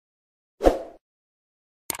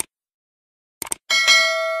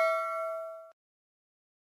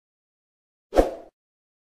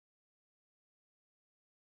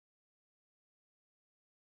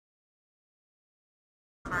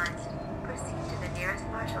compromised. Proceed to the nearest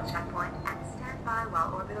partial checkpoint and stand by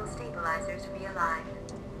while orbital stabilizers realign.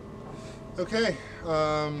 Okay,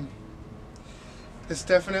 this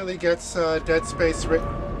definitely gets Dead Space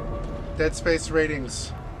ratings.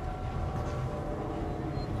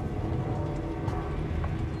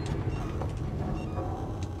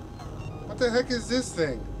 What the heck is this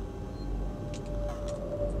thing?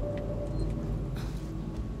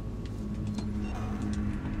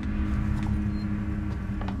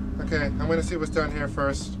 Okay, I'm gonna see what's down here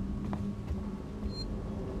first.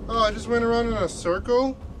 Oh, I just went around in a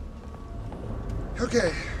circle?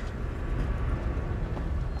 Okay.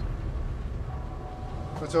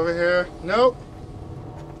 What's over here? Nope.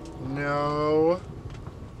 No.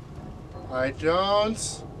 I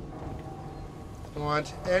don't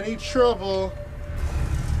want any trouble.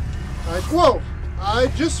 Whoa! I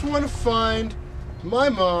just want to find my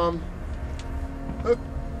mom.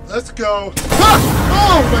 Let's go. Ah!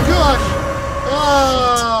 Oh my gosh!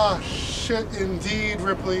 Ah, shit indeed,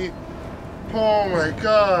 Ripley. Oh my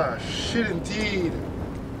gosh, shit indeed.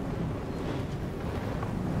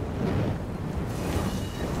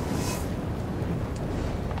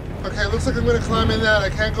 Okay, looks like I'm gonna climb in that. I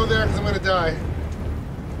can't go there because I'm gonna die.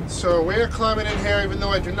 So we're climbing in here, even though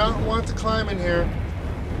I do not want to climb in here.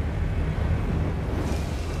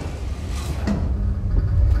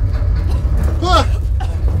 Ah!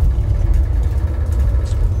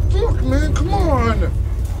 Fuck, man, come on!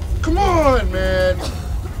 Come on, man!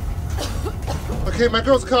 Okay, my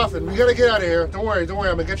girl's coughing. We gotta get out of here. Don't worry, I'm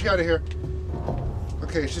gonna get you out of here.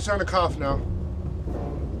 Okay, she's starting to cough now.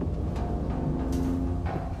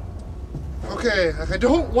 Okay, I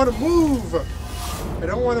don't want to move. I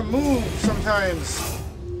don't want to move sometimes.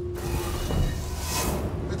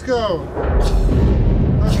 Let's go.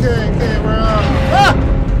 Okay, we're up. Ah!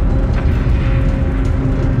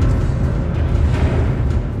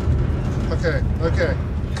 Okay.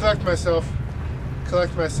 Collect myself.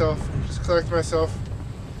 Just collect myself.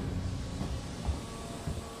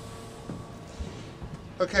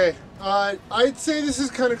 Okay, I'd say this is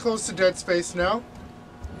kind of close to Dead Space now.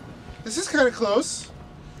 This is kind of close.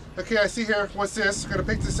 Okay, I see here. What's this? Gotta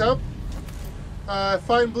pick this up.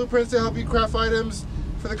 Find blueprints to help you craft items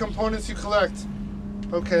for the components you collect.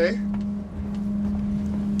 Okay.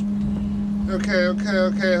 Okay.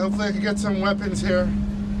 Hopefully I can get some weapons here.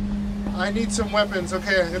 I need some weapons.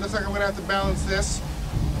 Okay, it looks like I'm gonna have to balance this,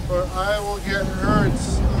 or I will get hurt.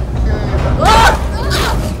 Okay. Ah!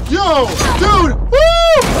 Yo! Dude! Woo!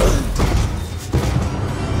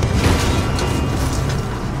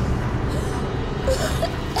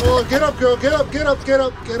 Oh, get up, girl. Get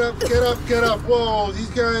up. Whoa, these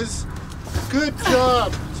guys. Good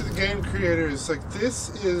job to the game creators. Like, this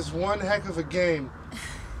is one heck of a game.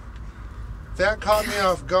 That caught me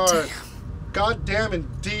off guard. God damn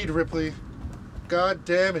indeed, Ripley. God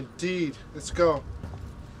damn indeed. Let's go.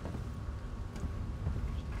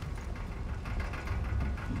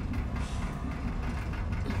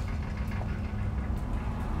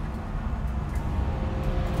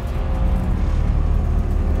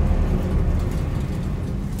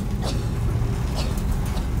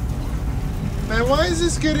 Man, why is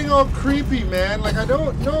this getting all creepy, man? Like, I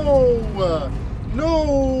don't know.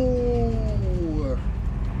 No.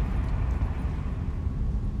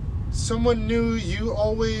 Someone new you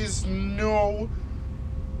always know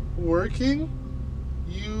working?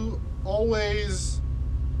 You always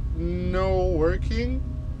know working,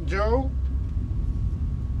 Joe?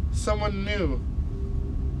 Someone new.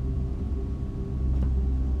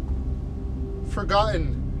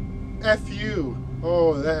 Forgotten. F you.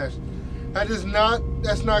 Oh, that's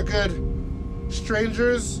not good.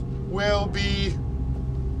 Strangers will be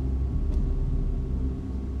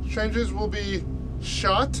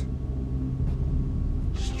shot.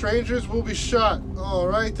 Strangers will be shot.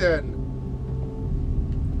 Alright then.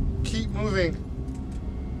 Keep moving.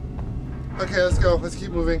 Okay, let's go. Let's keep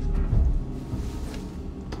moving.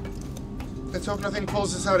 Let's hope nothing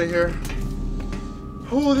pulls us out of here.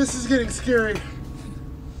 Oh, this is getting scary.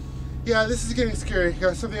 Yeah, this is getting scary.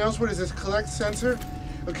 Got something else? What is this? Collect sensor?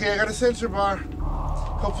 Okay, I got a sensor bar.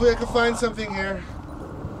 Hopefully I can find something here.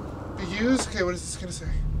 Be used? Okay, what is this gonna say?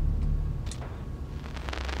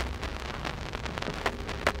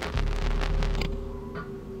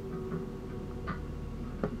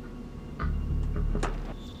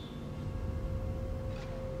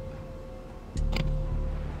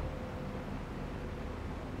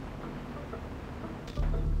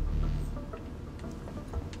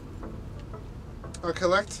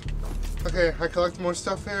 Collect. Okay, I collect more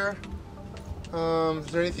stuff here. Is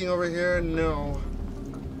there anything over here? No.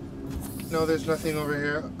 No, there's nothing over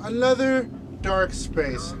here. Another dark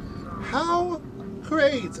space. How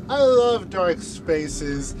great! I love dark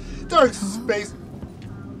spaces. Dark space.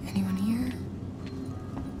 Anyone here?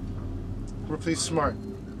 Ripley's smart.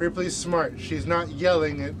 Ripley's smart. She's not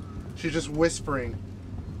yelling it. She's just whispering.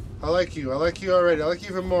 I like you. I like you already. I like you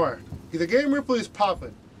even more. The game Ripley is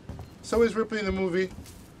popping. So is Ripley in the movie.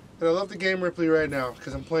 And I love the game Ripley right now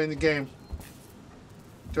because I'm playing the game.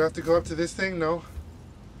 Do I have to go up to this thing? No.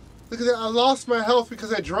 Look at that. I lost my health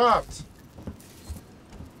because I dropped.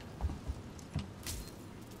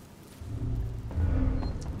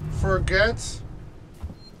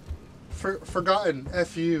 Forgotten.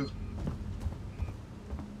 F-U.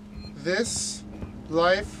 This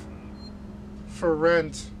life for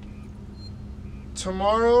rent.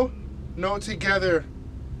 Tomorrow, no together.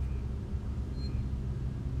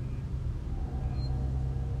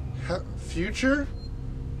 Future?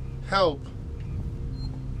 Help.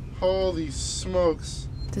 Holy smokes.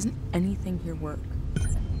 Doesn't anything here work?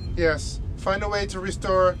 Yes. Find a way to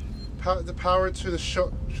restore the power to the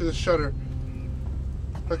shutter.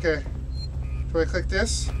 Okay. Do I click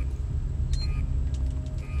this?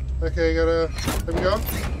 Okay, there we go.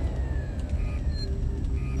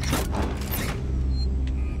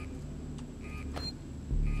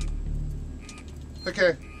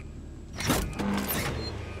 Okay.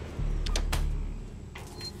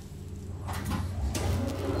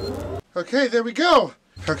 Okay, there we go.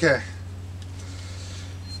 Okay.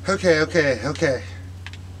 Okay.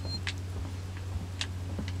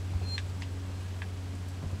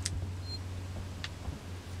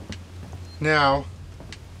 Now,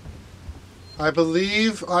 I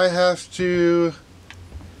believe I have to...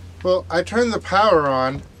 Well, I turned the power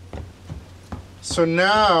on. So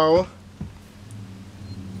now,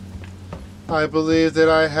 I believe that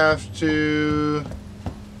I have to...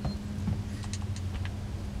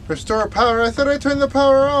 Restore power? I thought I turned the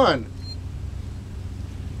power on.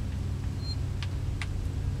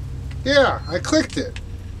 Yeah, I clicked it.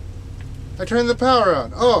 I turned the power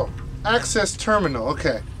on. Oh, access terminal.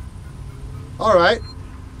 Okay. Alright.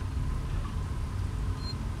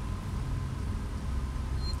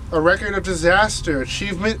 A record of disaster.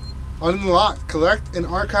 Achievement unlocked. Collect an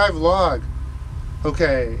archive log.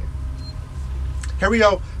 Okay. Here we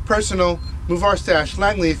go. Personal. Move our stash.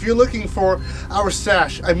 Langley, if you're looking for our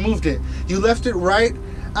stash, I moved it. You left it right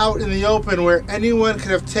out in the open where anyone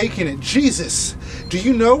could have taken it. Jesus! Do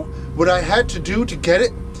you know what I had to do to get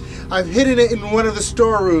it? I've hidden it in one of the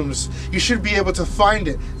storerooms. You should be able to find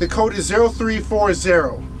it. The code is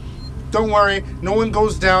 0340. Don't worry, no one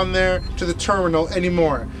goes down there to the terminal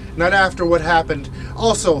anymore. Not after what happened.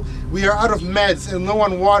 Also, we are out of meds and low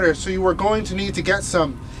on water, so you are going to need to get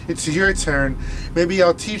some. It's your turn. Maybe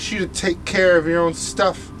I'll teach you to take care of your own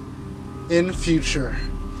stuff in future.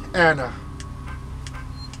 Anna.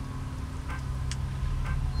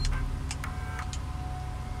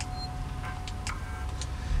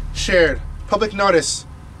 Shared. Public notice.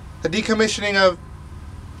 The decommissioning of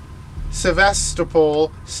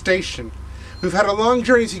Sevastopol Station. We've had a long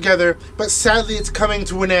journey together, but sadly it's coming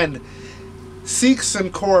to an end.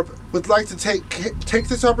 Seekson Corp would like to take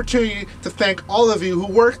this opportunity to thank all of you who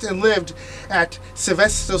worked and lived at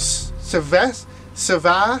Sevastopol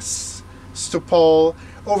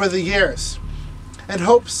over the years, and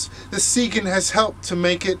hopes the Seegan has helped to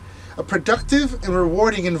make it a productive and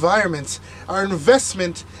rewarding environment. Our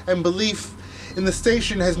investment and belief in the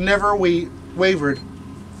station has never wavered.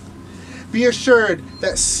 Be assured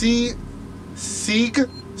that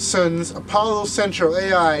Seegson's Apollo Central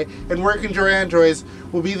AI and Workinger androids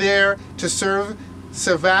will be there to serve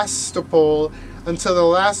Sevastopol until the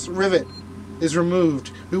last rivet is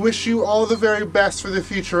removed. We wish you all the very best for the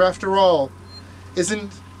future. After all,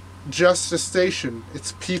 isn't just a station,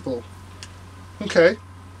 it's people. Okay.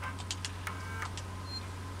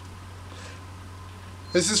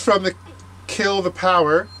 This is from the Kill the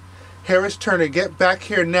Power. Harris Turner, get back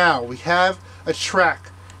here now. We have a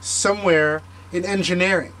track somewhere in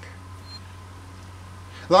engineering.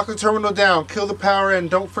 Lock the terminal down, kill the power, and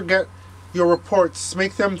don't forget your reports.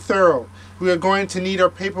 Make them thorough. We are going to need our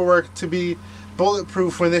paperwork to be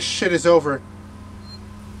bulletproof when this shit is over.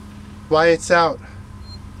 Why it's out.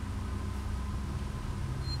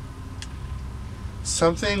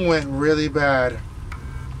 Something went really bad.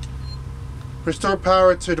 Restore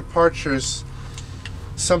power to departures.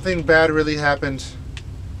 Something bad really happened.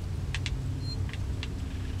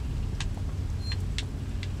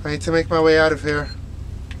 I need to make my way out of here.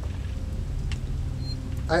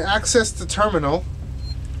 I accessed the terminal.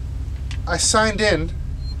 I signed in.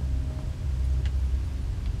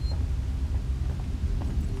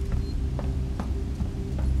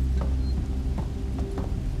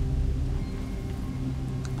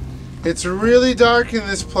 It's really dark in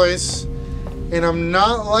this place, and I'm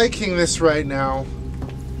not liking this right now.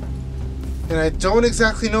 And I don't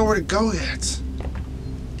exactly know where to go yet.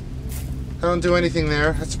 I don't do anything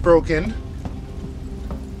there. That's broken.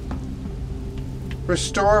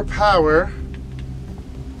 Restore power.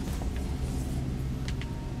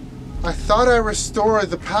 I thought I restored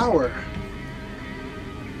the power.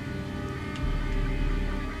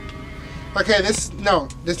 Okay, this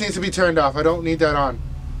needs to be turned off. I don't need that on.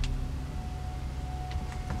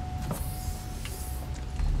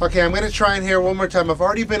 Okay, I'm going to try in here one more time. I've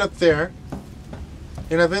already been up there.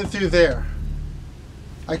 And I've been through there.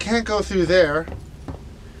 I can't go through there.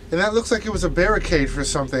 And that looks like it was a barricade for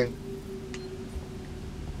something.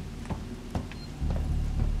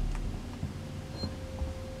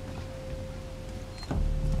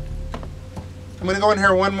 I'm going to go in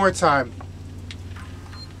here one more time.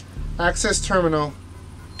 Access terminal.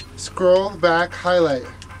 Scroll back, highlight.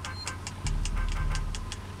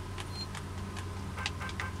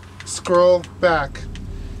 Scroll back.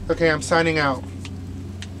 Okay, I'm signing out.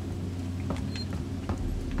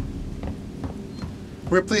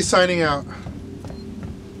 Ripley signing out.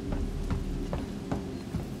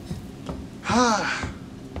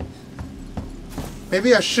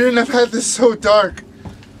 Maybe I shouldn't have had this so dark.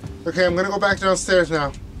 Okay, I'm gonna go back downstairs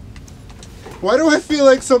now. Why do I feel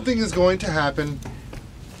like something is going to happen?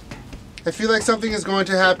 I feel like something is going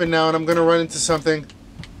to happen now and I'm gonna run into something.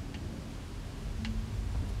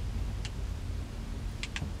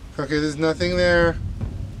 Okay, there's nothing there.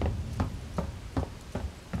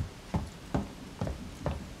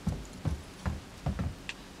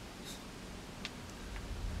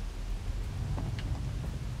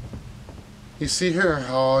 You see her?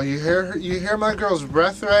 Oh, you hear my girl's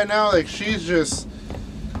breath right now? Like she's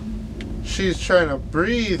trying to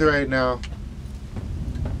breathe right now.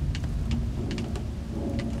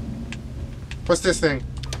 What's this thing?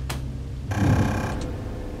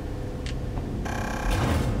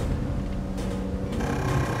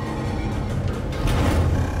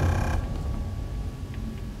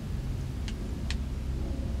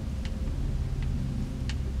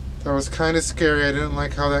 That was kind of scary. I didn't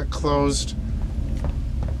like how that closed.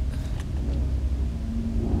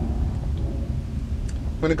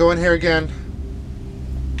 I'm gonna go in here again.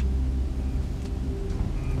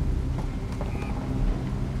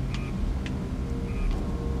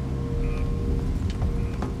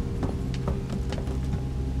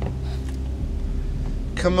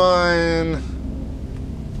 Come on.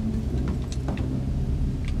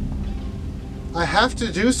 I have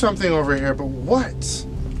to do something over here, but what?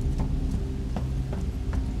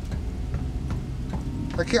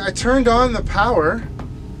 I turned on the power.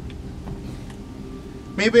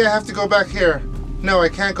 Maybe I have to go back here. No, I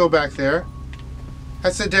can't go back there.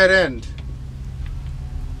 That's a dead end.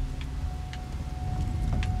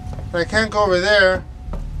 And I can't go over there.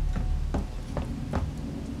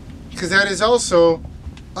 Because that is also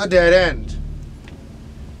a dead end.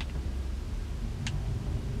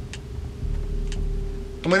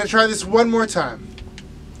 I'm going to try this one more time.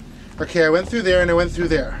 Okay, I went through there and I went through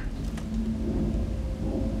there.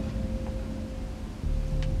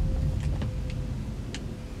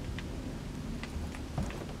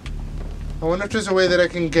 I wonder if there's a way that I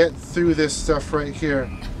can get through this stuff right here.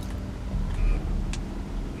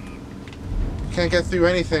 Can't get through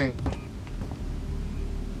anything.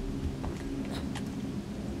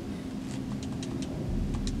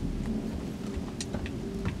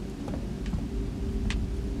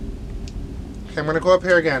 Okay, I'm gonna go up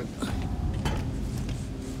here again.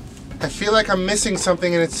 I feel like I'm missing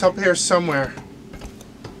something and it's up here somewhere.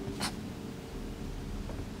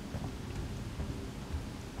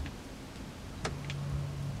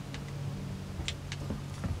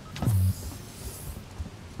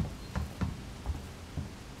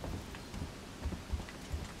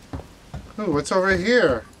 Ooh, what's over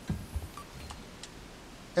here?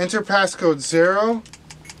 Enter passcode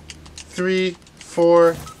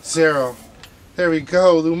 0340. There we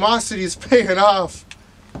go. Lumosity's paying off.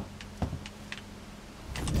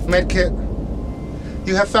 Medkit.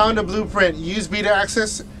 You have found a blueprint. Use B to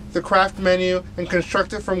access the craft menu and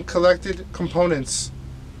construct it from collected components.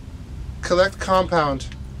 Collect compound.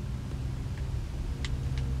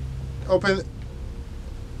 Open.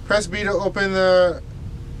 Press B to open the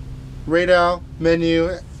radar menu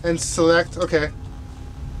and select. Okay.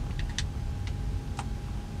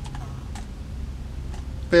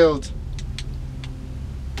 Build.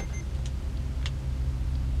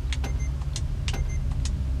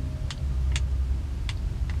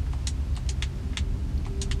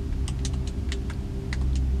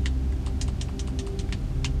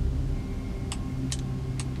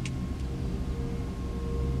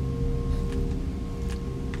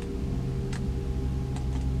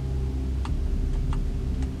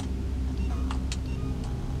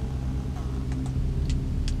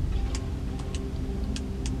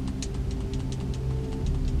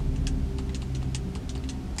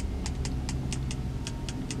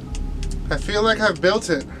 I feel like I've built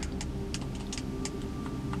it.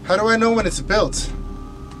 How do I know when it's built?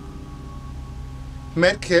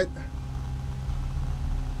 Medkit.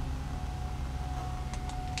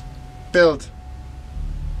 Build.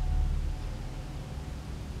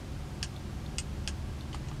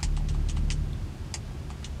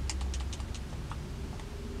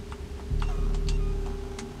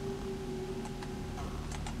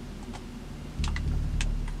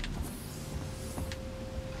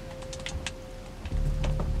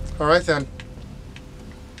 Alright then.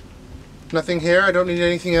 Nothing here. I don't need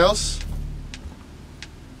anything else.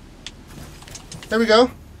 There we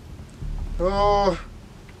go. Oh,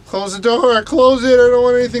 close the door. Close it. I don't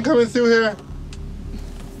want anything coming through here.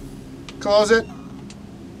 Close it.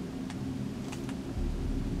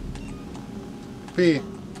 B.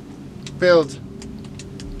 Build.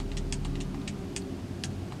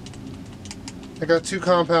 I got 2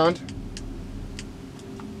 compound.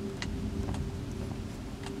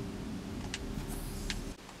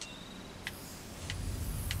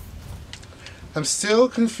 I'm still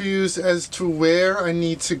confused as to where I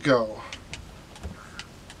need to go.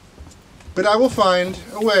 But I will find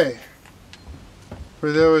a way.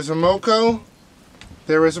 Where there was a Moko,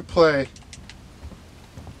 there is a play.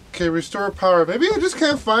 Okay, restore power. Maybe I just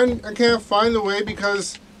can't find the way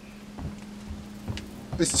because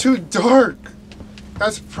it's too dark.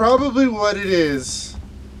 That's probably what it is.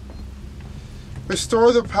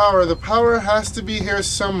 Restore the power. The power has to be here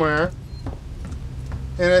somewhere.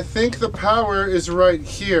 And I think the power is right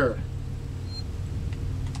here.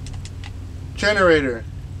 Generator.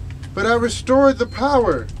 But I restored the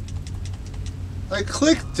power. I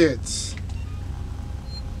clicked it.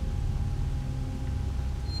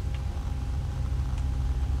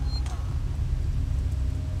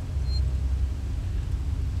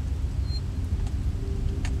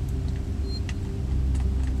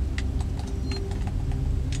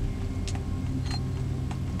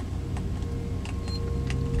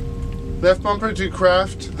 Left bumper to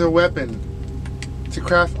craft the weapon. To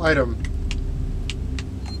craft item.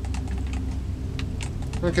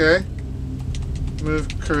 Okay. Move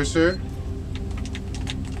cursor.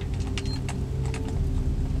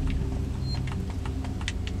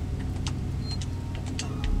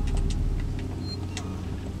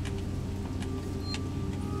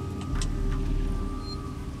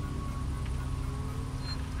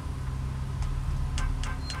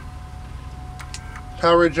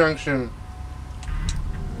 Power junction.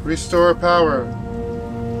 Restore power.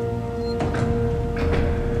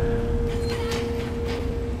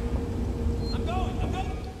 I'm going.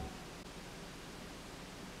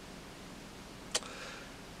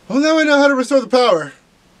 Well, now I know how to restore the power.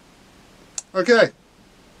 Okay.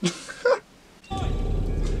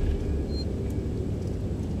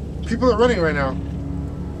 People are running right now.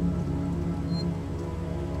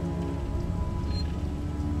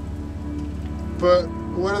 But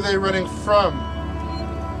what are they running from?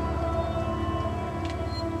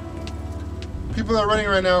 People are running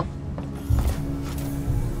right now.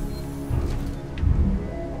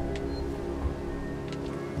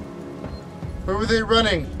 Where were they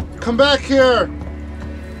running? Come back here!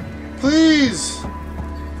 Please!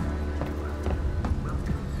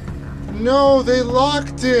 No, they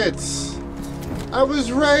locked it! I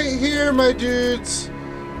was right here, my dudes!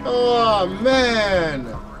 Oh, man!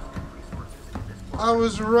 I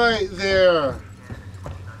was right there.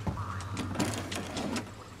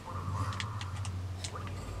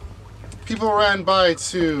 People ran by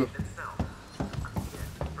too.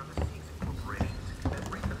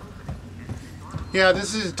 Yeah,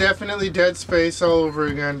 this is definitely Dead Space all over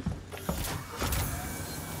again.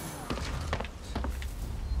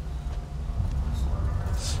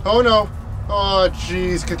 Oh no. Oh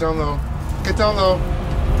jeez, get down low. Get down low.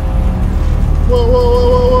 Whoa, whoa, whoa,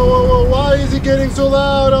 whoa, whoa, whoa, whoa, why is it getting so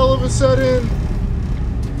loud all of a sudden?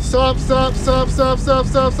 Stop, stop, stop, stop, stop,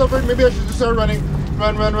 stop, stop. Maybe I should just start running.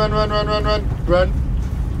 Run, run, run, run, run, run, run, run.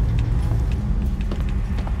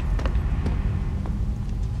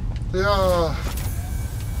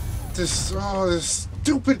 This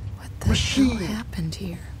stupid machine. What the hell happened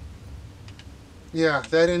here? Yeah,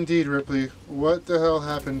 that indeed, Ripley. What the hell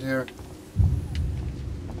happened here?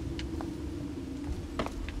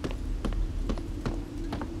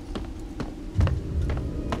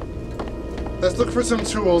 Let's look for some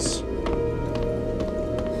tools.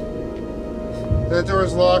 That door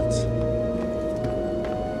is locked.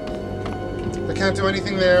 I can't do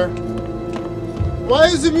anything there. Why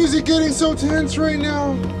is the music getting so tense right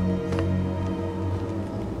now?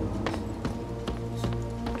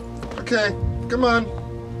 Okay, come on.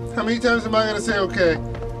 How many times am I gonna say okay?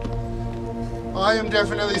 I am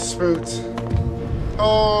definitely spooked.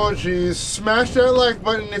 Oh, geez. Smash that like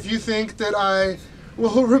button if you think that I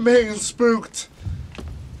will remain spooked.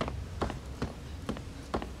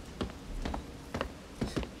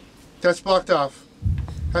 That's blocked off.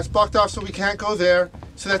 That's blocked off, so we can't go there.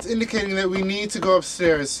 So that's indicating that we need to go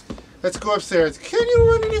upstairs. Let's go upstairs. Can you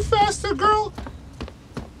run any faster, girl?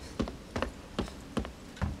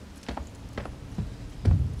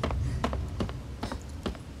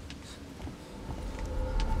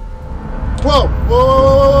 Whoa!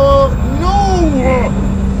 Whoa! No!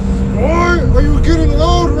 Why are you getting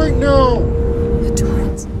loud right now? The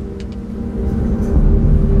turrets.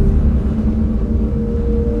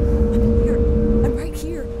 I'm here. I'm right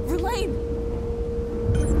here. Verlaine!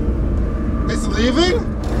 It's leaving?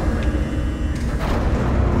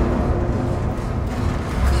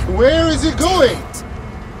 Where is it going?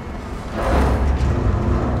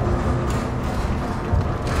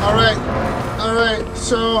 Alright,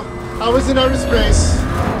 so I was in outer space.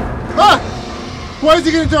 Ah! Why is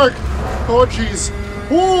it getting dark? Oh, jeez.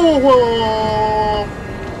 Whoa, whoa.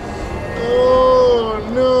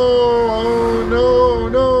 Oh, no. Oh, no,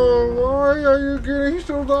 no. Why are you getting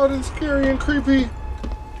so loud and scary and creepy?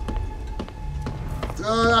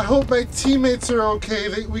 I hope my teammates are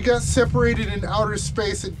okay. We got separated in outer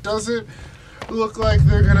space. It doesn't look like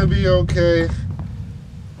they're gonna be okay.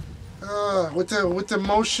 With the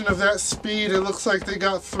motion of that speed, it looks like they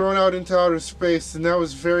got thrown out into outer space, and that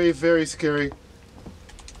was very, very scary.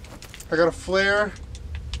 I got a flare.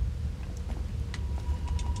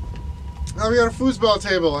 Oh, we got a foosball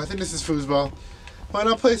table. I think this is foosball. Why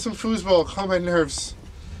not play some foosball? Calm my nerves.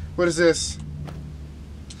 What is this?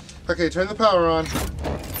 Okay, turn the power on.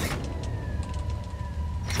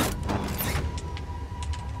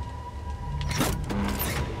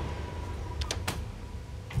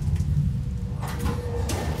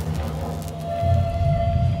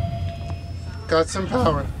 Got some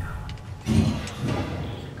power.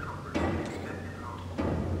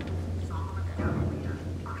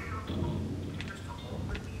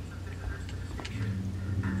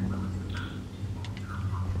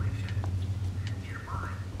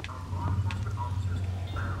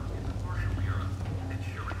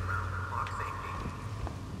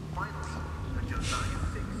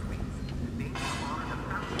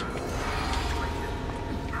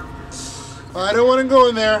 I don't want to go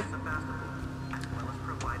in there.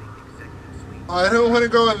 I don't want to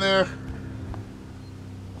go in there.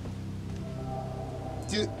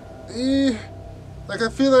 Like, I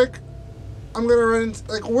feel like I'm gonna run into,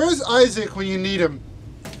 like, where's Isaac when you need him?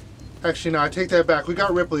 Actually, no, I take that back. We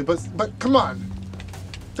got Ripley, but come on.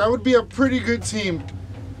 That would be a pretty good team.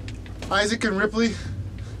 Isaac and Ripley.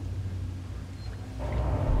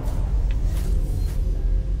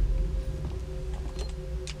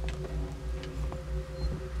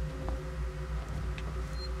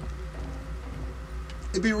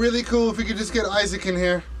 It'd be really cool if we could just get Isaac in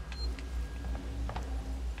here.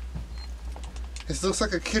 This looks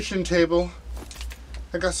like a kitchen table.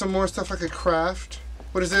 I got some more stuff I could craft.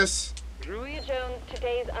 What is this? Julia Jones,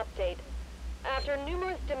 today's update. After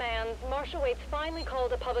numerous demands, Marshal Waits finally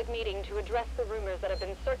called a public meeting to address the rumors that have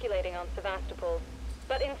been circulating on Sevastopol.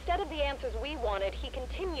 But instead of the answers we wanted, he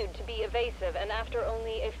continued to be evasive, and after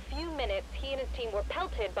only a few minutes, he and his team were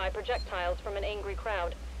pelted by projectiles from an angry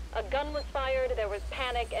crowd. A gun was fired, there was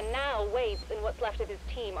panic, and now Waits and what's left of his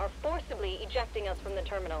team are forcibly ejecting us from the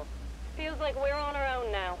terminal. Feels like we're on our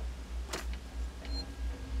own now.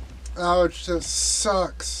 Oh, it just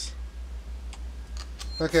sucks.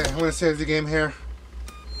 Okay, I'm gonna save the game here.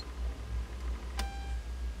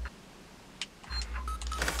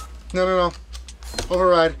 No.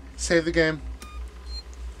 Override. Save the game.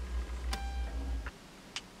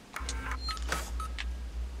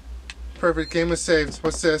 Perfect. Game was saved.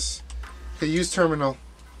 What's this? Okay, use terminal.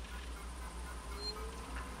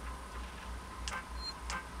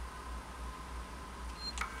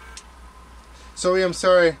 Zoe, I'm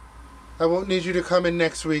sorry. I won't need you to come in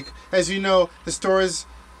next week. As you know, the store has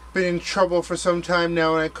been in trouble for some time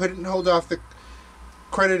now, and I couldn't hold off the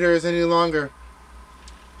creditors any longer.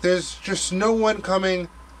 There's just no one coming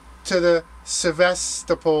to the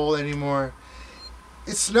Sevastopol anymore.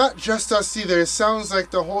 It's not just us either. It sounds like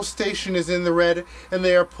the whole station is in the red, and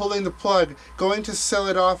they are pulling the plug, going to sell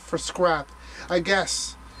it off for scrap. I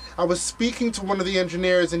guess. I was speaking to one of the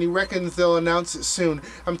engineers, and he reckons they'll announce it soon.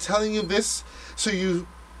 I'm telling you this so you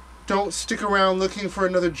don't stick around looking for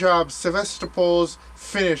another job. Sevastopol's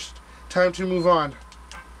finished. Time to move on.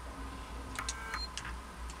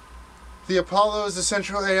 The Apollo is the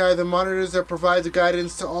central AI, the monitors that provide the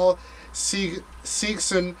guidance to all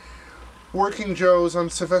Seegson working Joes on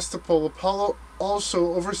Sevastopol. Apollo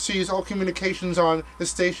also oversees all communications on the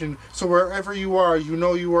station, so wherever you are, you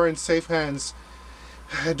know you are in safe hands.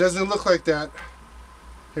 It doesn't look like that.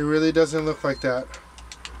 It really doesn't look like that.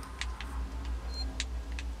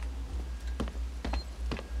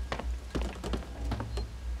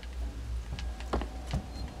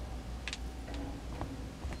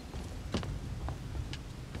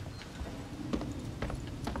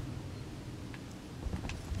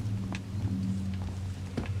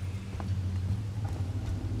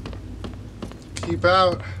 Keep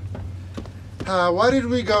out. Why did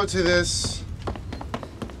we go to this?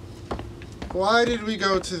 Why did we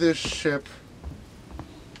go to this ship?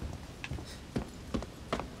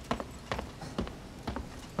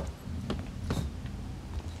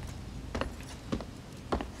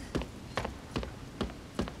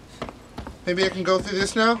 Maybe I can go through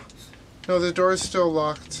this now? No, the door is still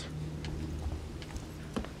locked.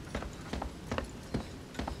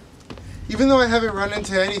 Even though I haven't run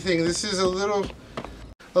into anything, this is a little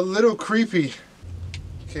creepy.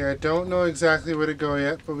 Okay, I don't know exactly where to go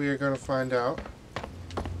yet, but we are going to find out.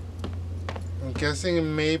 I'm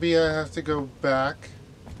guessing maybe I have to go back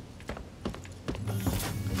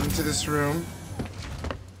into this room.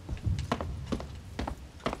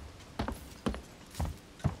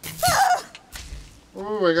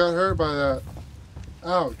 Ooh, I got hurt by that.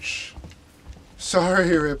 Ouch.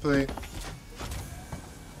 Sorry, Ripley.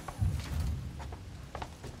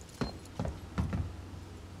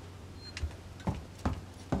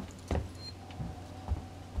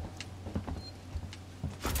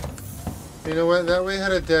 You know what? That way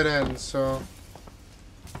had a dead end, so...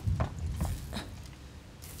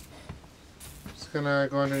 Just gonna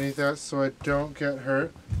go underneath that so I don't get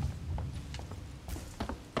hurt.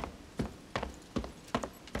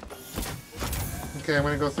 Okay, I'm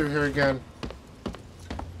gonna go through here again.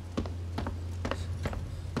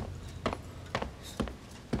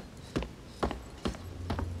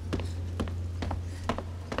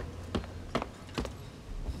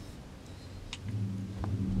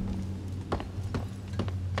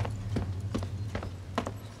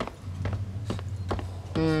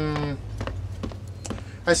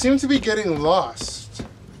 I seem to be getting lost.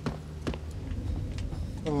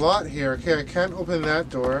 A lot here. Okay, I can't open that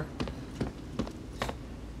door.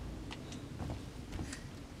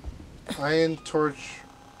 Iron torch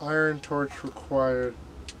required.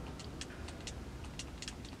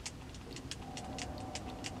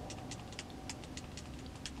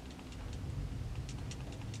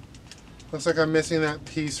 Looks like I'm missing that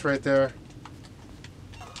piece right there.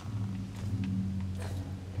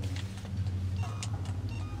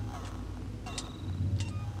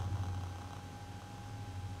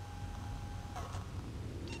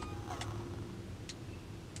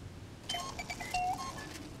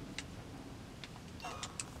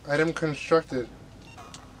 Item constructed.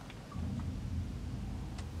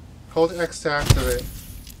 Hold X to activate.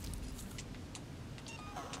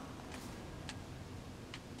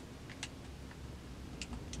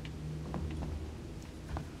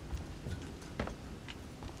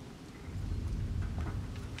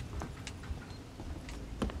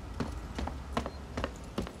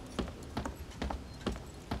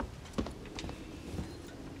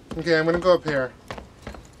 Okay, I'm gonna go up here.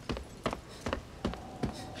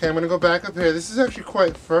 Okay, I'm gonna go back up here. This is actually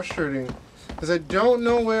quite frustrating, because I don't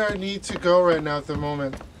know where I need to go right now at the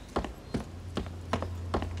moment.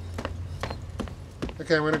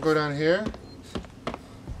 Okay, I'm gonna go down here.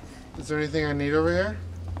 Is there anything I need over here?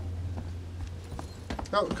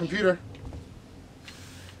 Oh, computer.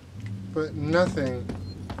 But nothing.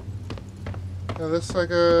 It looks like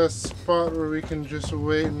a spot where we can just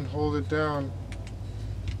wait and hold it down.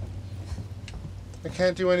 I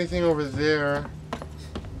can't do anything over there.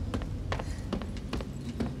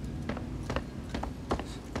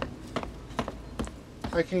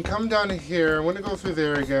 I can come down here. I'm going to go through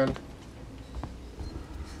there again.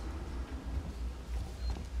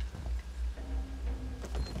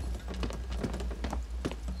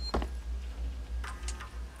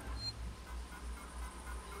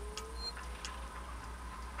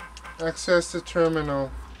 Access the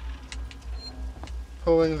terminal.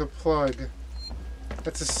 Pulling the plug.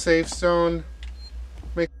 That's a safe zone.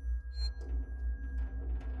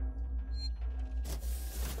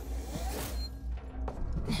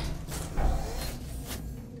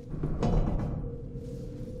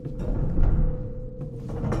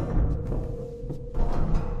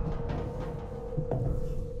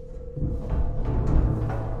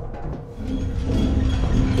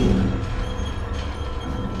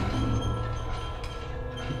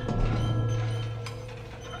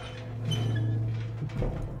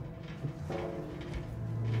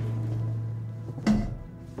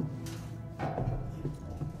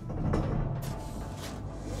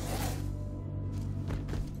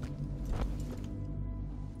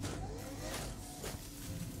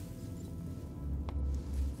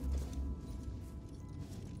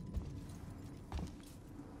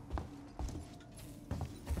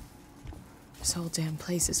 This whole damn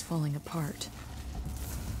place is falling apart.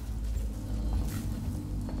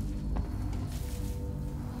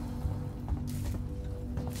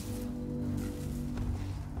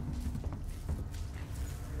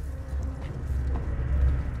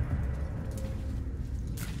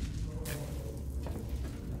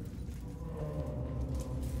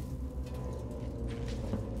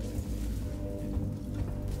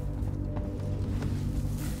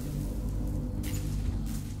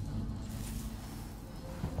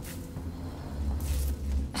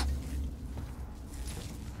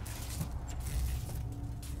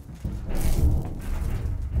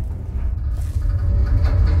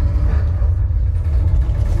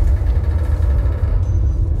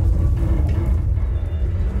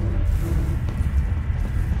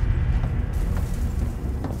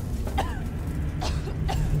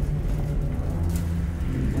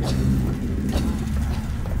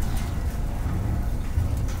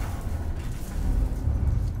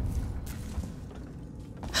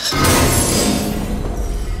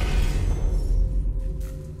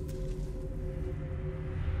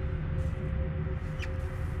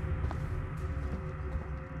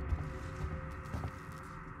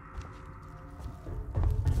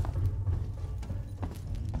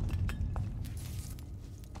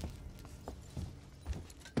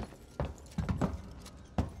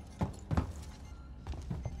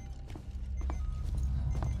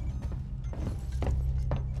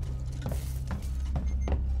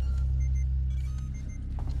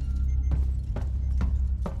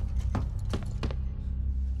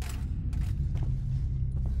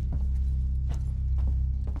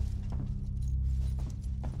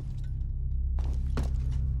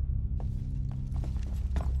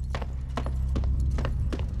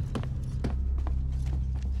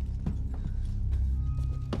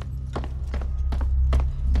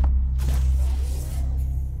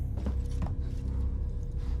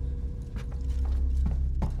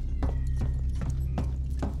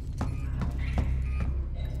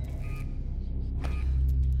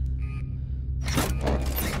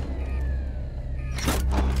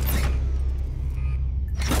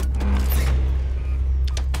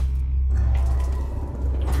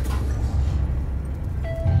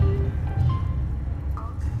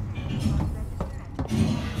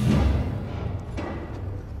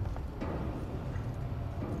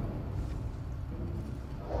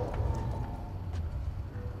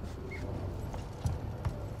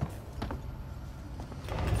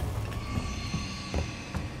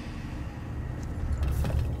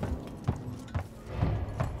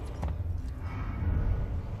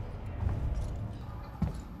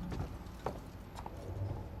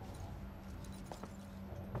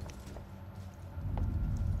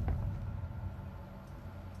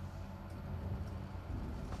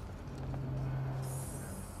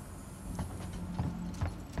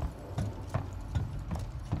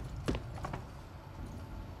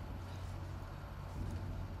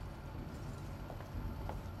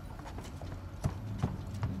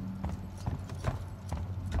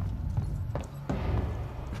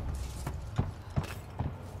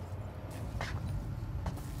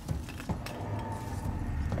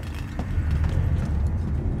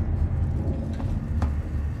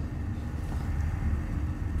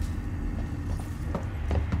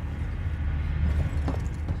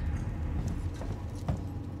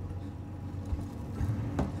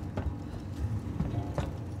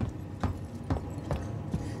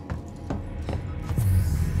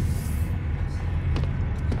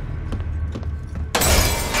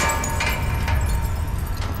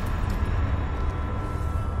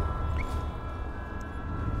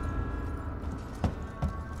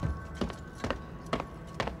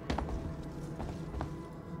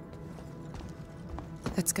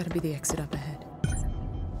 That's gotta be the exit up ahead.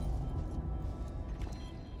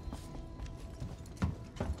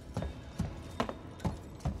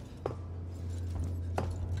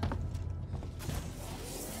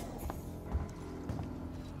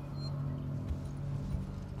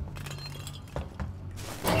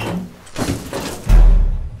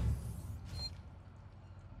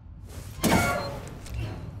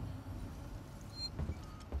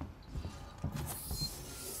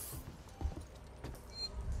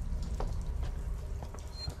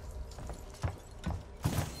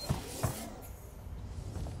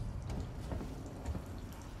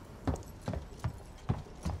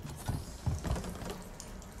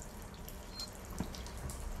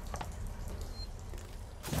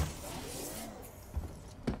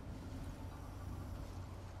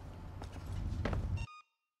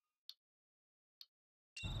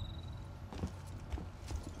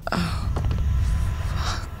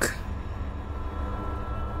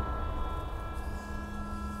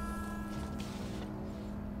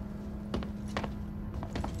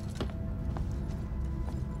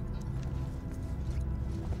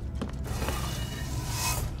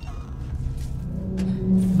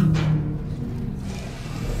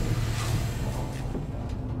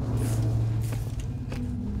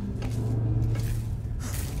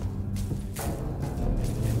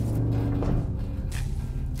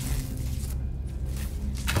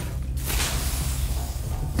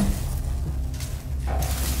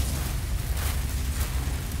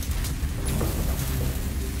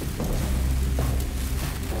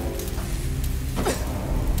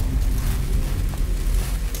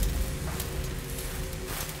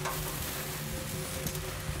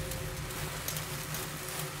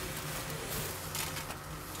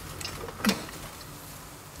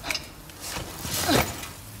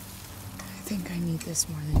 think I need this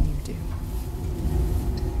more than you do.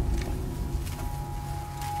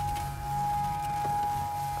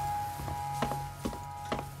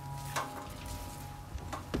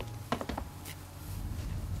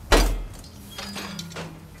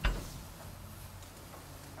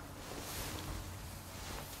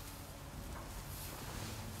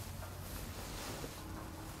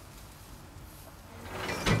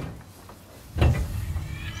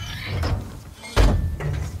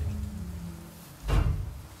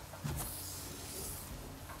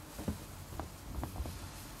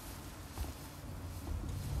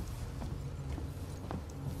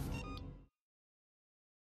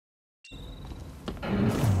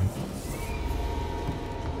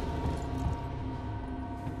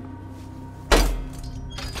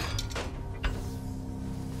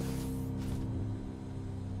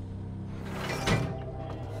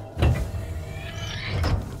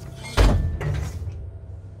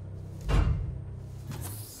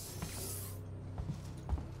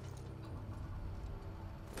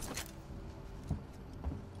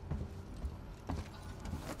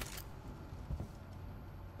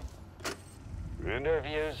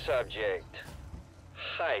 Interview subject.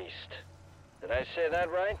 Heist. Did I say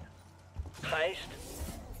that right? Heist?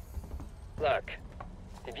 Look,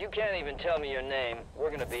 if you can't even tell me your name,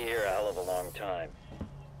 we're gonna be here a hell of a long time.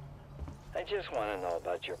 I just want to know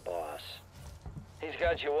about your boss. He's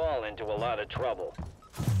got you all into a lot of trouble.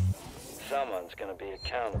 Someone's gonna be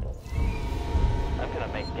accountable. I'm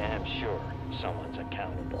gonna make damn sure someone's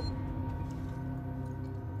accountable.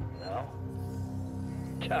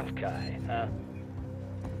 No? Tough guy, huh?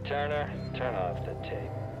 Turner, turn off the tape.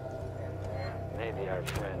 Maybe our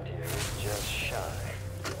friend here is just shy.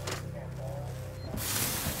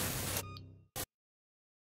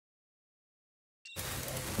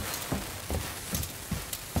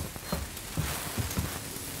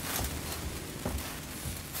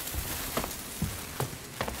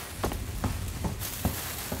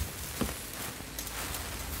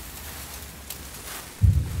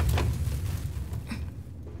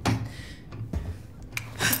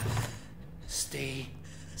 Stay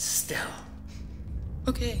still.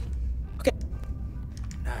 Okay. Okay.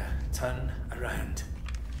 Now, turn around.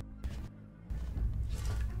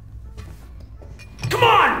 Come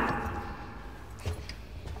on!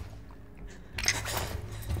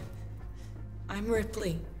 I'm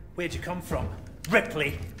Ripley. Where'd you come from?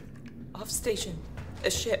 Ripley? Off station. A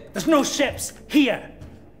ship. There's no ships here!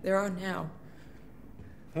 There are now.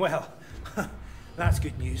 Well, that's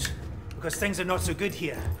good news, because things are not so good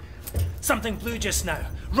here. Something blue just now.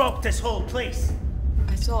 Rocked this whole place.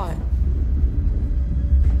 I saw it.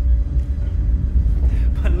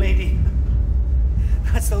 But lady,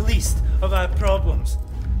 that's the least of our problems.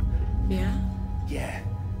 Yeah? Yeah.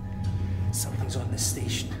 Something's on this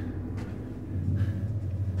station.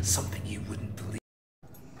 Something you wouldn't believe.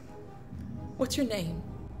 What's your name?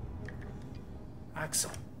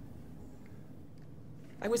 Axel.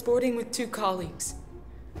 I was boarding with 2 colleagues.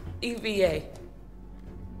 EVA.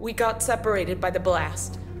 We got separated by the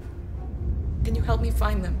blast. Can you help me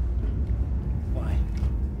find them? Why?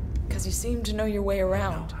 Because you seem to know your way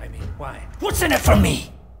around. No, I mean, why? What's in it for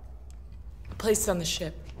me? A place on the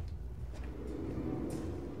ship.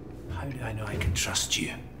 How do I know I can trust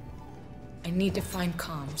you? I need to find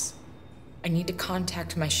comms. I need to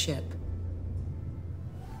contact my ship.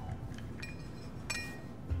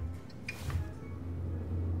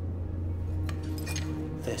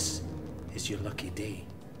 This is your lucky day.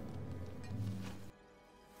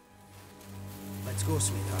 Let's go,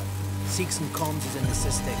 sweetheart. Seek some comms is in the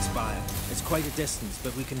Systex Spire. It's quite a distance,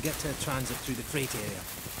 but we can get to a transit through the freight area.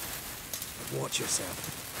 But watch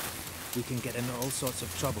yourself. We can get into all sorts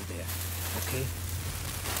of trouble there, okay?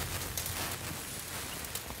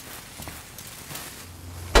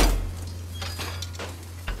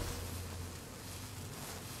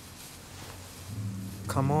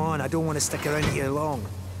 Come on, I don't want to stick around here long.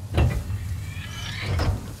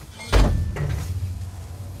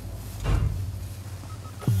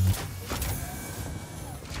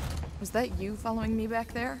 Was that you following me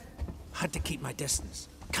back there? Had to keep my distance.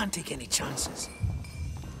 Can't take any chances.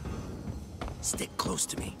 Stick close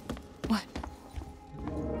to me. What?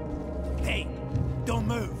 Hey, don't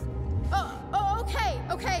move.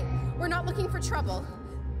 Okay. We're not looking for trouble.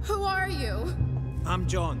 Who are you? I'm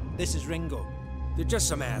John. This is Ringo. They're just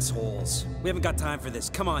some assholes. We haven't got time for this.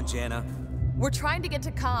 Come on, Jana. We're trying to get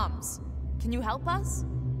to comms. Can you help us?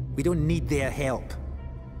 We don't need their help.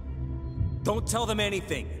 Don't tell them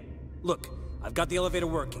anything. Look, I've got the elevator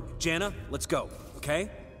working. Jana, let's go, okay?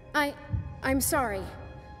 I'm sorry.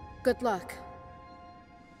 Good luck.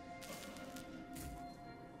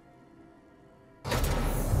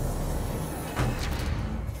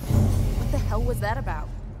 What was that about?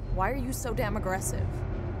 Why are you so damn aggressive?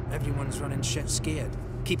 Everyone's running shit scared,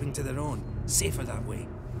 keeping to their own. Safer that way.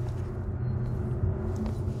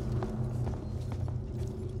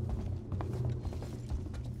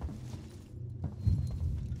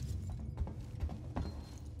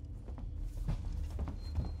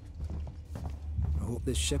 I hope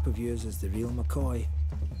this ship of yours is the real McCoy.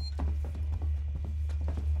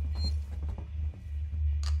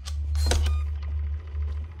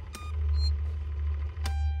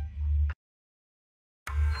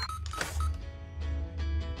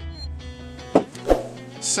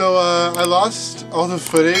 So I lost all the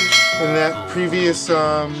footage in that previous,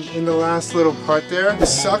 in the last little part there. It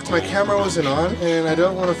sucked, my camera wasn't on, and I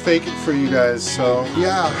don't want to fake it for you guys, so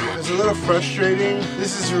yeah, it was a little frustrating.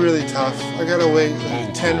 This is really tough. I gotta wait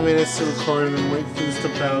like 10 minutes to record and then wait for this to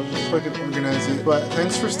bounce so I can organize it. But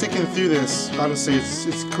thanks for sticking through this. Honestly,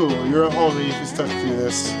 it's cool. You're a homie if you stuck through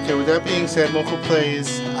this. Okay, with that being said, Moko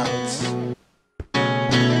Plays out.